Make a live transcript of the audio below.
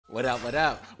What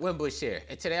up? Winbush here,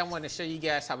 and today I want to show you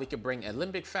guys how we can bring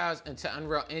Alembic files into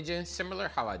Unreal Engine,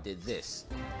 similar how I did this.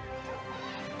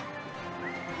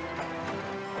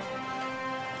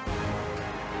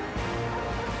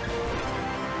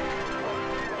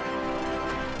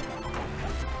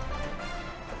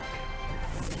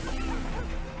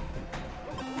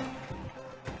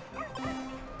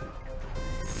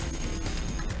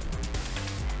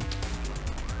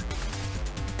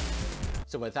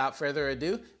 So without further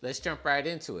ado, let's jump right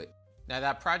into it. Now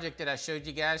that project that I showed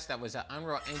you guys, that was an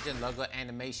Unreal Engine logo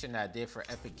animation that I did for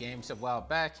Epic Games a while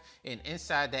back. And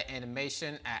inside that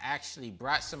animation, I actually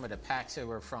brought some of the packs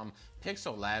over from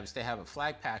Pixel Labs. They have a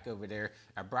flag pack over there.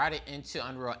 I brought it into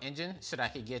Unreal Engine so that I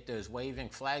could get those waving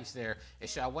flags there. And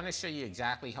so I want to show you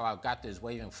exactly how I got those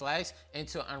waving flags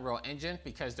into Unreal Engine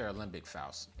because they're Alembic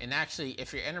files. And actually,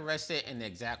 if you're interested in the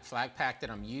exact flag pack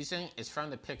that I'm using, it's from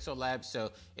the Pixel Labs.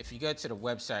 So if you go to the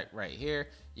website right here,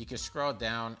 you can scroll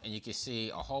down and you can see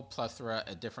a whole plethora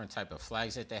of different type of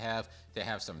flags that they have. They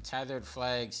have some tethered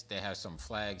flags. They have some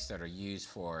flags that are used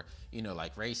for, you know,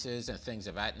 like races and things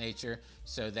of that nature.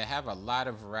 So they have a lot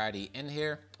of variety in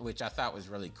here, which I thought was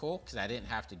really cool because I didn't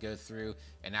have to go through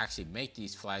and actually make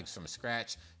these flags from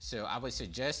scratch. So I would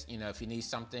suggest, you know, if you need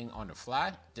something on the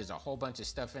fly, there's a whole bunch of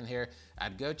stuff in here.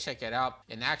 I'd go check it out.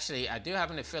 And actually, I do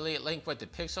have an affiliate link with the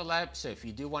Pixel Lab. So if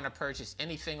you do want to purchase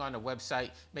anything on the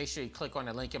website, make sure you click on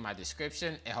the link in my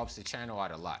description. It helps the channel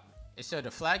out a lot. And so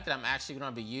the flag that I'm actually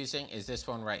going to be using is this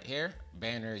one right here,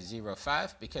 banner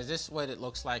 05, because this is what it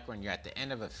looks like when you're at the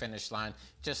end of a finish line,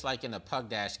 just like in the Pug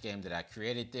Dash game that I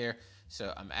created there.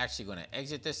 So I'm actually going to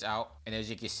exit this out. And as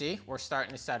you can see, we're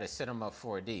starting inside of Cinema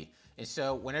 4D. And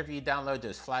so whenever you download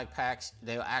those flag packs,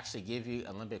 they'll actually give you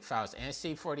Alembic files and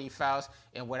C4D files.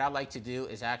 And what I like to do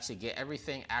is actually get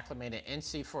everything acclimated in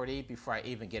C4D before I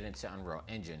even get into Unreal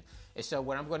Engine. And so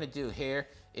what I'm going to do here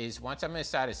is once I'm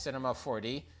inside of Cinema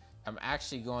 4D, I'm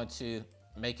actually going to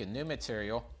make a new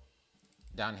material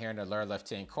down here in the lower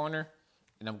left-hand corner.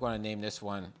 And I'm going to name this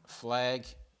one flag.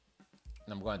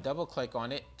 And I'm going to double click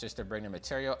on it just to bring the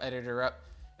material editor up.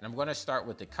 And I'm going to start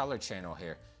with the color channel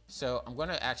here. So I'm going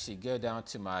to actually go down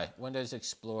to my Windows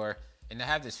Explorer, and I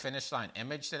have this finish line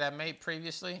image that I made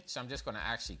previously. So I'm just going to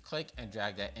actually click and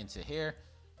drag that into here.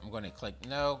 I'm going to click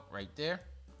no right there.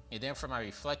 And then for my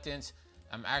reflectance,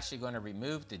 I'm actually going to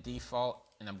remove the default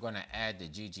and I'm going to add the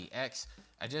GGX.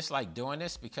 I just like doing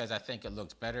this because I think it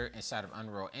looks better inside of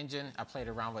Unreal Engine. I played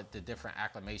around with the different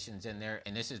acclimations in there,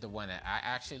 and this is the one that I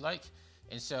actually like.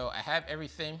 And so I have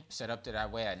everything set up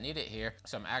that way I need it here.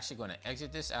 So I'm actually going to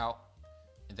exit this out,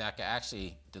 and then I can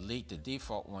actually delete the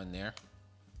default one there.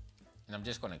 And I'm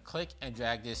just going to click and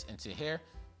drag this into here,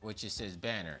 which it says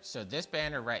banner. So this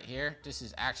banner right here, this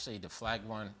is actually the flag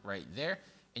one right there.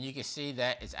 And you can see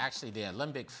that it's actually the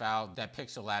Alembic file that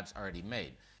Pixel Labs already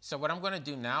made. So what I'm going to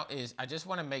do now is I just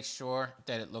want to make sure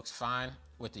that it looks fine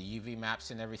with the UV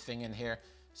maps and everything in here.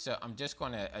 So I'm just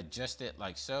going to adjust it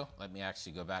like so. Let me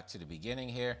actually go back to the beginning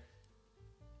here.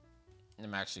 And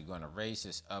I'm actually going to raise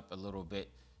this up a little bit.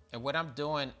 And what I'm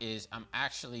doing is I'm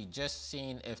actually just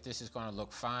seeing if this is going to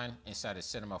look fine inside of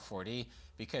Cinema 4D,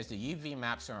 because the UV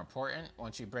maps are important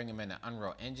once you bring them into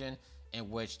Unreal Engine, in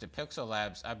which the Pixel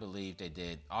Labs, I believe they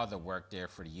did all the work there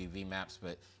for the UV maps,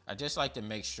 but I just like to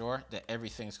make sure that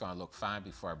everything's gonna look fine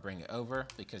before I bring it over,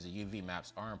 because the UV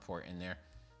maps are important there.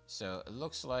 So it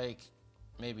looks like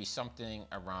maybe something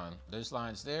around those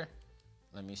lines there.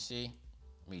 Let me see,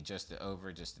 let me adjust it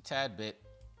over just a tad bit.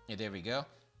 And there we go.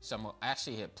 So I'm gonna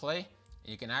actually hit play.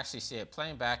 You can actually see it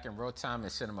playing back in real time in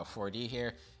Cinema 4D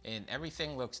here, and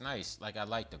everything looks nice. Like I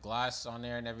like the gloss on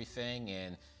there and everything,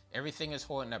 and everything is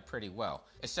holding up pretty well.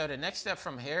 And so the next step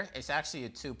from here is actually a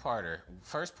two-parter.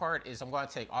 First part is I'm going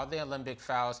to take all the Alembic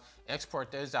files,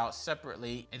 export those out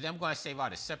separately, and then I'm going to save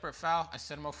out a separate file, a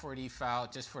Cinema 4D file,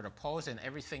 just for the pose and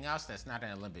everything else that's not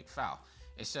an Alembic file.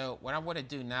 And so what I'm going to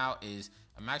do now is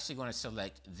I'm actually going to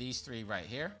select these three right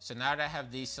here. So now that I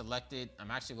have these selected,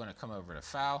 I'm actually going to come over to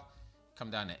File, come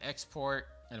down to Export,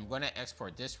 and I'm going to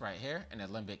export this right here, an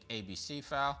Alembic ABC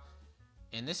file.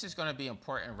 And this is going to be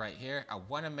important right here. I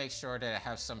want to make sure that I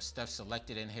have some stuff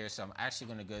selected in here. So I'm actually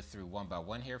going to go through one by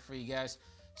one here for you guys.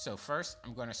 So first,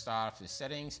 I'm going to start off with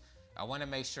settings. I want to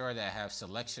make sure that I have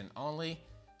selection only.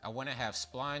 I want to have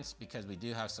splines because we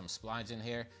do have some splines in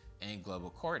here, and global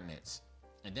coordinates.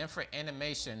 And then for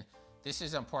animation, this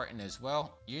is important as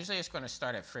well. Usually it's going to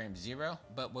start at frame 0,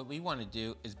 but what we want to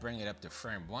do is bring it up to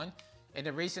frame 1. And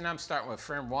the reason I'm starting with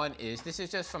frame 1 is this is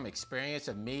just from experience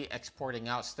of me exporting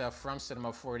out stuff from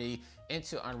Cinema 4D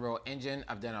into Unreal Engine.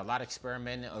 I've done a lot of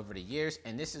experimenting over the years,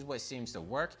 and this is what seems to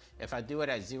work. If I do it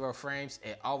at 0 frames,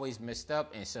 it always messed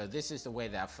up, and so this is the way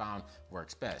that I found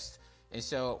works best. And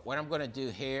so what I'm gonna do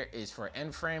here is for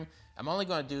end frame, I'm only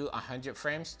gonna do 100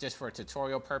 frames just for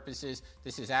tutorial purposes.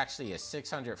 This is actually a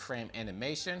 600 frame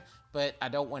animation, but I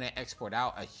don't wanna export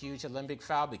out a huge Alembic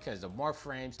file because the more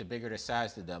frames, the bigger the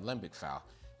size of the Alembic file.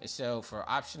 And so for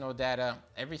optional data,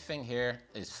 everything here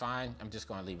is fine. I'm just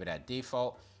gonna leave it at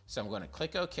default. So I'm gonna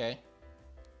click OK.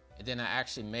 And then I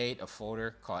actually made a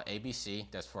folder called ABC,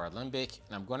 that's for Alembic.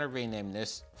 And I'm gonna rename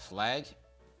this flag,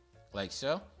 like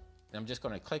so. And I'm just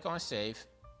gonna click on save,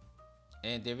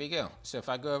 and there we go. So if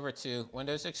I go over to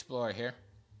Windows Explorer here,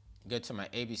 go to my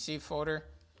ABC folder,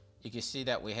 you can see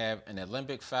that we have an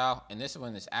Alembic file, and this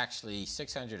one is actually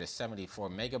 674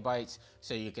 megabytes.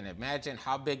 So you can imagine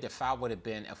how big the file would have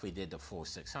been if we did the full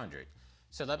 600.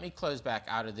 So let me close back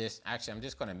out of this. Actually, I'm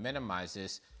just gonna minimize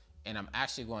this, and I'm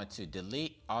actually going to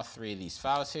delete all 3 of these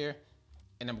files here.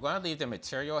 And I'm gonna leave the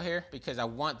material here because I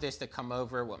want this to come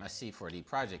over with my C4D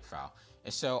project file.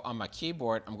 And so on my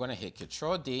keyboard, I'm gonna hit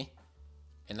Control D,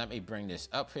 and let me bring this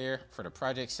up here for the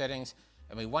project settings.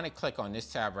 And we wanna click on this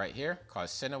tab right here called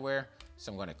Cineware.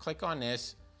 So I'm gonna click on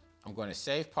this. I'm gonna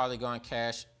save polygon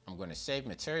cache. I'm gonna save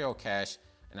material cache,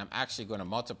 and I'm actually gonna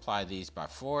multiply these by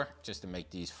 4 just to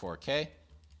make these 4K.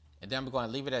 And then I'm gonna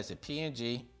leave it as a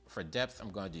PNG. For depth,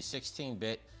 I'm gonna do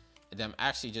 16-bit. And then I'm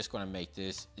actually just gonna make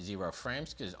this 0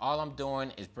 frames because all I'm doing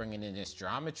is bringing in this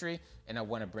geometry, and I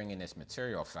wanna bring in this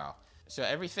material file. So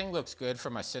everything looks good for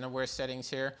my Cineware settings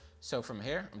here. So from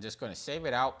here, I'm just gonna save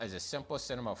it out as a simple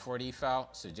Cinema 4D file.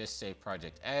 So just save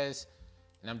project as,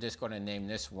 and I'm just gonna name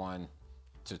this one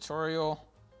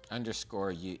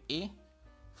tutorial_UE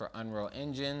for Unreal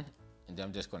Engine. And then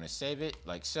I'm just gonna save it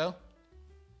like so.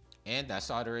 And that's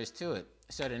all there is to it.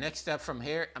 So the next step from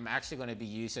here, I'm actually gonna be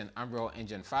using Unreal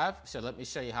Engine 5. So let me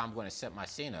show you how I'm gonna set my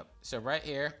scene up. So right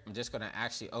here, I'm just gonna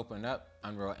actually open up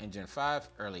Unreal Engine 5,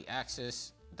 Early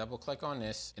Access, double click on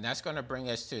this, and that's gonna bring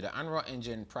us to the Unreal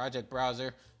Engine project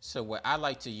browser. So what I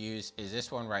like to use is this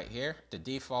one right here, the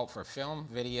default for film,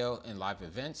 video, and live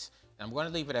events. And I'm gonna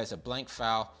leave it as a blank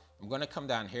file. I'm gonna come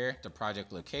down here to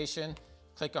project location,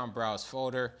 click on browse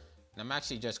folder, and I'm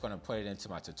actually just gonna put it into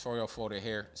my tutorial folder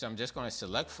here. So I'm just gonna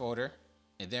select folder,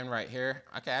 and then right here,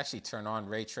 I can actually turn on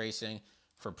ray tracing.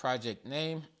 For project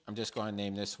name, I'm just gonna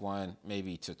name this one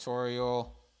maybe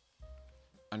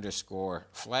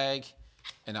tutorial_flag.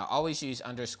 And I always use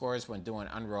underscores when doing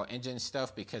Unreal Engine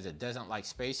stuff because it doesn't like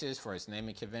spaces for its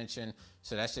naming convention.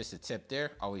 So that's just a tip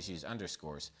there, always use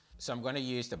underscores. So I'm gonna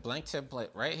use the blank template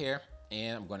right here,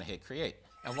 and I'm gonna hit create.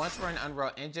 And once we're in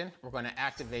Unreal Engine, we're gonna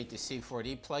activate the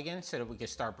C4D plugin so that we can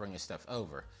start bringing stuff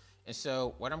over. And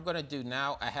so what I'm gonna do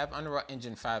now, I have Unreal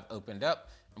Engine 5 opened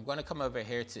up. I'm gonna come over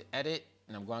here to edit,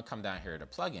 and I'm gonna come down here to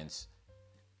plugins.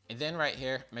 And then right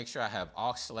here, make sure I have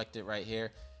all selected right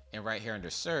here. And right here under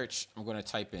search, I'm gonna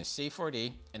type in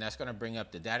C4D, and that's gonna bring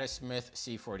up the Datasmith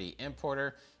C4D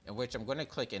importer, in which I'm gonna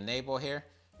click enable here.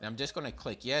 And I'm just gonna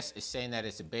click yes. It's saying that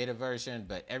it's a beta version,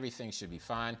 but everything should be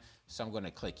fine. So I'm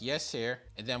gonna click yes here,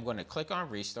 and then I'm gonna click on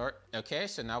restart. Okay,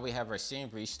 so now we have our scene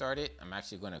restarted. I'm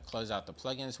actually gonna close out the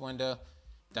plugins window.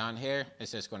 Down here,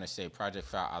 it's just gonna say project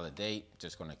file out of date.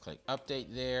 Just gonna click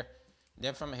update there.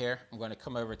 Then from here, I'm gonna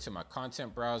come over to my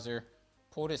content browser,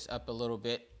 pull this up a little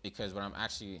bit because what I'm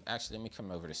actually, let me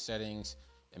come over to settings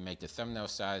and make the thumbnail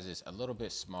sizes a little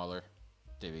bit smaller.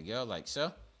 There we go, like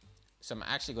so. So I'm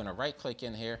actually gonna right click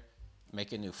in here,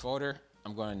 make a new folder.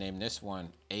 I'm gonna name this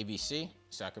one ABC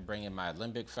so I can bring in my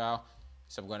Alembic file.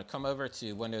 So I'm gonna come over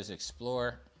to Windows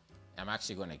Explorer. I'm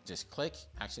actually gonna just click.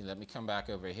 Actually, let me come back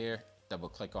over here, double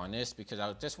click on this because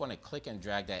I just wanna click and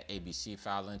drag that ABC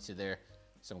file into there.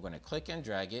 So I'm gonna click and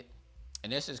drag it.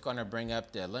 And this is gonna bring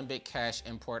up the Alembic cache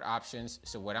import options.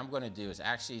 So what I'm gonna do is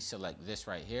actually select this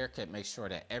right here, make sure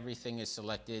that everything is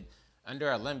selected.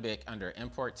 Under Alembic, under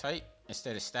import type,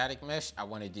 instead of static mesh, I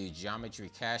wanna do geometry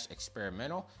cache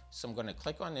experimental. So I'm gonna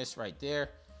click on this right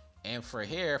there. And for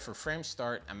here, for frame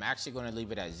start, I'm actually gonna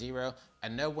leave it at 0. I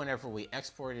know whenever we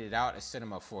exported it out as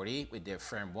Cinema 4D, we did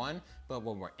frame 1, but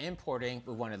when we're importing,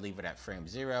 we wanna leave it at frame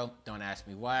 0. Don't ask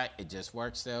me why, it just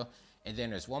works though. And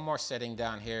then there's one more setting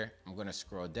down here. I'm gonna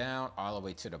scroll down all the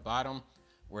way to the bottom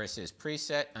where it says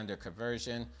preset under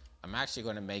conversion. I'm actually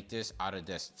gonna make this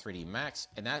Autodesk 3D Max,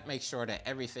 and that makes sure that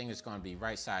everything is gonna be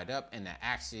right side up and the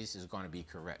axis is gonna be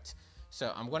correct.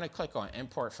 So I'm gonna click on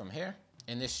import from here,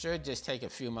 and this should just take a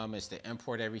few moments to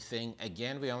import everything.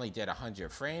 Again, we only did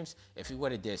 100 frames. If we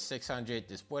would have did 600,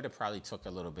 this would have probably took a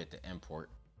little bit to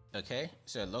import. Okay,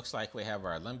 so it looks like we have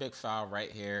our Alembic file right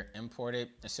here imported.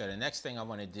 And so the next thing I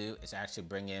want to do is actually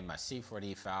bring in my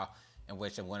C4D file, in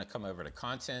which I'm going to come over to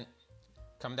content,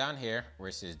 come down here where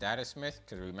it says Datasmith,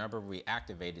 because remember we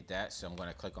activated that. So I'm going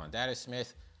to click on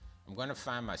Datasmith. I'm going to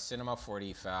find my Cinema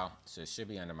 4D file. So it should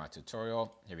be under my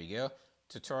tutorial. Here we go.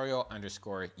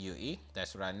 Tutorial_UE.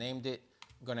 That's what I named it.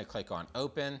 I'm going to click on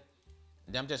open.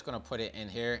 And then I'm just going to put it in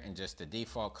here in just the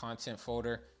default content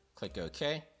folder. Click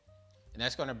OK. And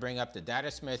that's going to bring up the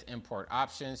Datasmith import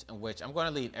options, in which I'm going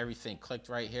to leave everything clicked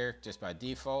right here just by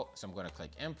default. So I'm going to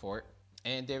click import,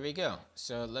 and there we go.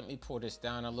 So let me pull this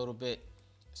down a little bit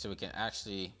so we can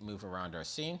actually move around our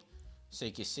scene. So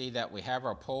you can see that we have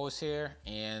our poles here,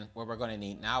 and what we're going to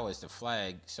need now is the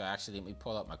flag. So actually let me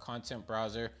pull up my content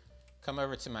browser, come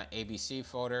over to my ABC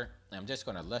folder, and I'm just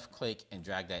going to left click and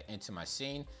drag that into my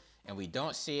scene. And we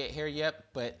don't see it here yet,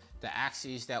 but the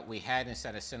axes that we had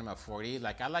inside of Cinema 4D,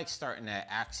 like I like starting at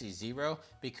axis 0,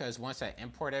 because once I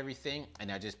import everything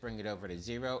and I just bring it over to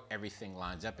 0, everything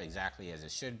lines up exactly as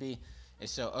it should be. And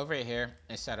so over here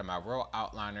inside of my row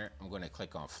outliner, I'm going to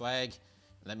click on flag.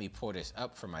 Let me pull this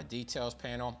up from my details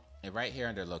panel, and right here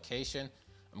under location,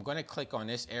 I'm going to click on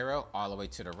this arrow all the way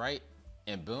to the right,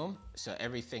 and boom, so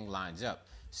everything lines up.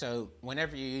 So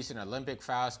whenever you're using Alembic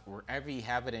files, wherever you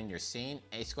have it in your scene,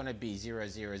 it's going to be 000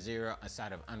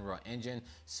 inside of Unreal Engine.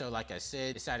 So like I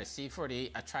said, inside of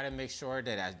C4D, I try to make sure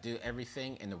that I do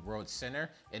everything in the world center,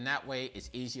 and that way it's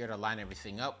easier to line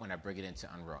everything up when I bring it into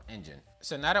Unreal Engine.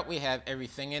 So now that we have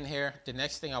everything in here, the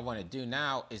next thing I want to do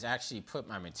now is actually put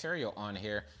my material on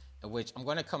here, in which I'm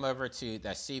going to come over to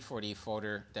that C4D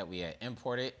folder that we had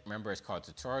imported. Remember, it's called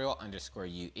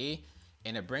tutorial_UE,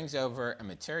 and it brings over a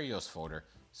materials folder.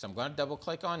 So I'm going to double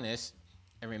click on this,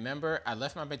 and remember I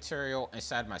left my material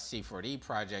inside my C4D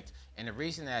project, and the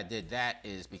reason that I did that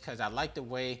is because I like the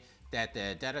way that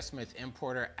the Datasmith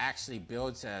importer actually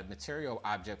builds a material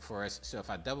object for us. So if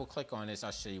I double click on this,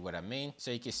 I'll show you what I mean.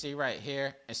 So you can see right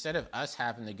here, instead of us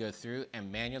having to go through and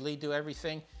manually do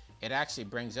everything, it actually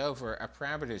brings over a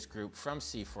parameters group from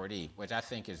C4D, which I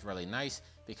think is really nice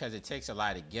because it takes a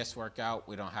lot of guesswork out.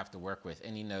 We don't have to work with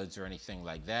any nodes or anything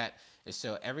like that. And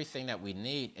so everything that we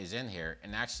need is in here,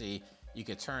 and actually you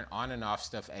can turn on and off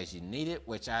stuff as you need it,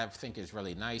 which I think is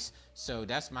really nice. So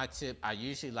that's my tip. I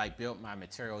usually like build my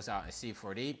materials out in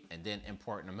C4D and then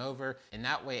importing them over, and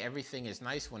that way everything is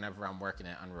nice whenever I'm working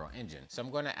in Unreal Engine. So I'm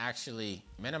going to actually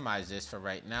minimize this for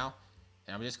right now.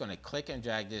 And I'm just going to click and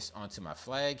drag this onto my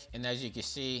flag. And as you can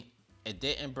see, it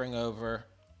didn't bring over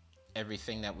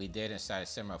everything that we did inside of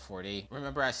Cinema 4D.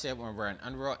 Remember I said when we're in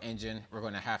Unreal Engine, we're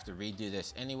going to have to redo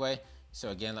this anyway. So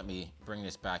again, let me bring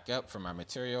this back up for my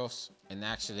materials. And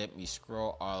actually let me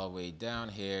scroll all the way down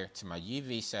here to my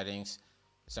UV settings.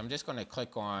 So I'm just going to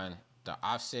click on the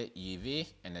offset UV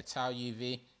and the tile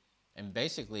UV and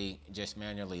basically just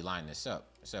manually line this up.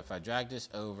 So if I drag this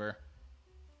over,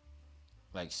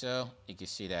 like so, you can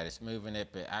see that it's moving it,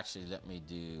 but actually let me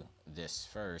do this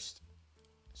first.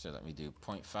 So let me do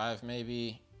 0.5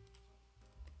 maybe,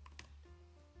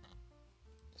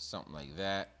 something like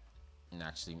that. And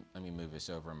actually let me move this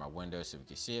over in my window so we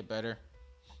can see it better.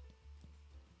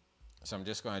 So I'm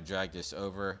just going to drag this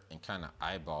over and kind of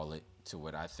eyeball it to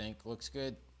what I think looks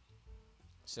good.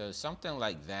 So something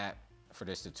like that for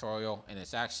this tutorial, and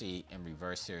it's actually in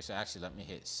reverse here. So actually let me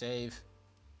hit save.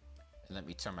 Let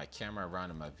me turn my camera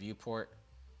around in my viewport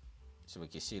so we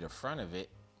can see the front of it,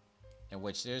 in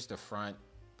which there's the front,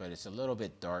 but it's a little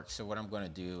bit dark. So what I'm going to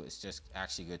do is just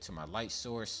actually go to my light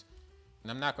source,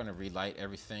 and I'm not going to relight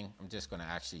everything. I'm just going to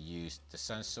actually use the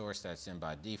sun source that's in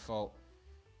by default.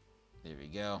 There we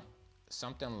go.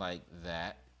 Something like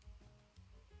that.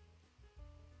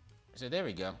 So there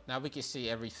we go. Now we can see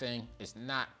everything. It's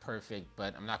not perfect,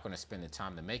 but I'm not going to spend the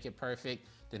time to make it perfect.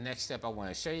 The next step I want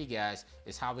to show you guys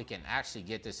is how we can actually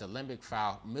get this Alembic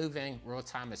file moving real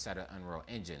time inside of Unreal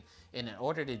Engine. And in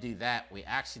order to do that, we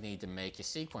actually need to make a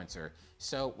sequencer.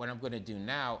 So what I'm going to do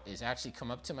now is actually come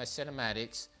up to my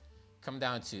cinematics, come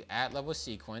down to add level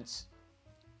sequence,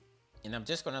 and I'm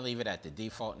just going to leave it at the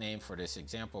default name for this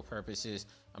example purposes.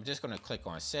 I'm just going to click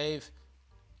on save,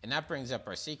 and that brings up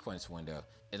our sequence window.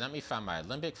 And let me find my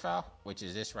Alembic file, which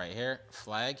is this right here,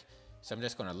 flag. So I'm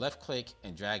just going to left click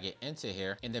and drag it into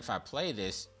here. And if I play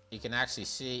this, you can actually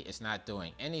see it's not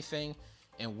doing anything,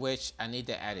 in which I need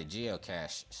to add a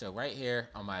GeoCache. So right here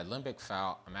on my Alembic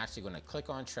file, I'm actually going to click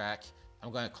on track.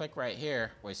 I'm going to click right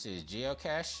here where it says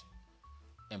GeoCache,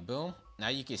 and boom. Now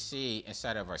you can see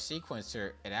inside of our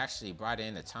sequencer, it actually brought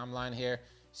in the timeline here.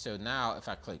 So now if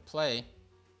I click play,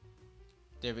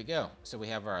 there we go. So we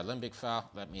have our Alembic file.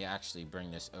 Let me actually bring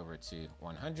this over to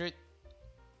 100.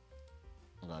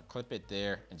 I'm gonna clip it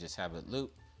there and just have it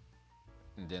loop.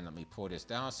 And then let me pull this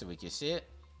down so we can see it.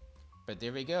 But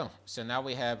there we go. So now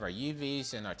we have our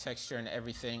UVs and our texture and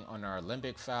everything on our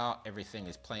Alembic file. Everything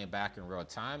is playing back in real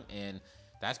time. And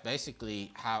that's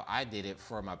basically how I did it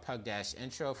for my Pug Dash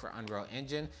intro for Unreal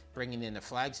Engine, bringing in the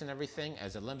flags and everything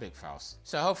as Alembic files.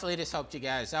 So hopefully this helped you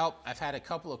guys out. I've had a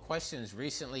couple of questions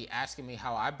recently asking me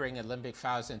how I bring Alembic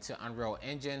files into Unreal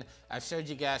Engine. I've showed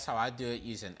you guys how I do it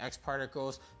using X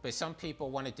particles, but some people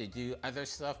wanted to do other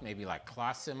stuff, maybe like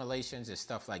cloth simulations and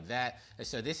stuff like that. And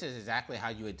so this is exactly how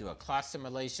you would do a cloth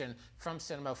simulation from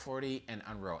Cinema 4D and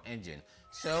Unreal Engine.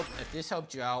 So if this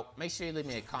helped you out, make sure you leave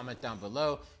me a comment down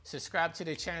below. Subscribe to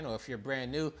the channel if you're brand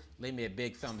new. Leave me a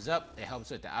big thumbs up. It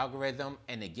helps with the algorithm.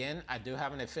 And again, I do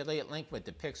have an affiliate link with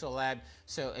the Pixel Lab.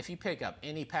 So if you pick up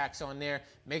any packs on there,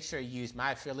 make sure you use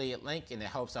my affiliate link and it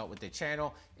helps out with the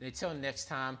channel. And until next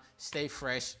time, stay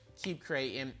fresh, keep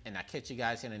creating, and I'll catch you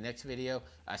guys in the next video.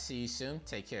 I'll see you soon.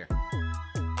 Take care.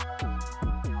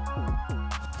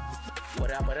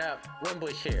 What up,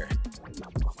 Winbush here.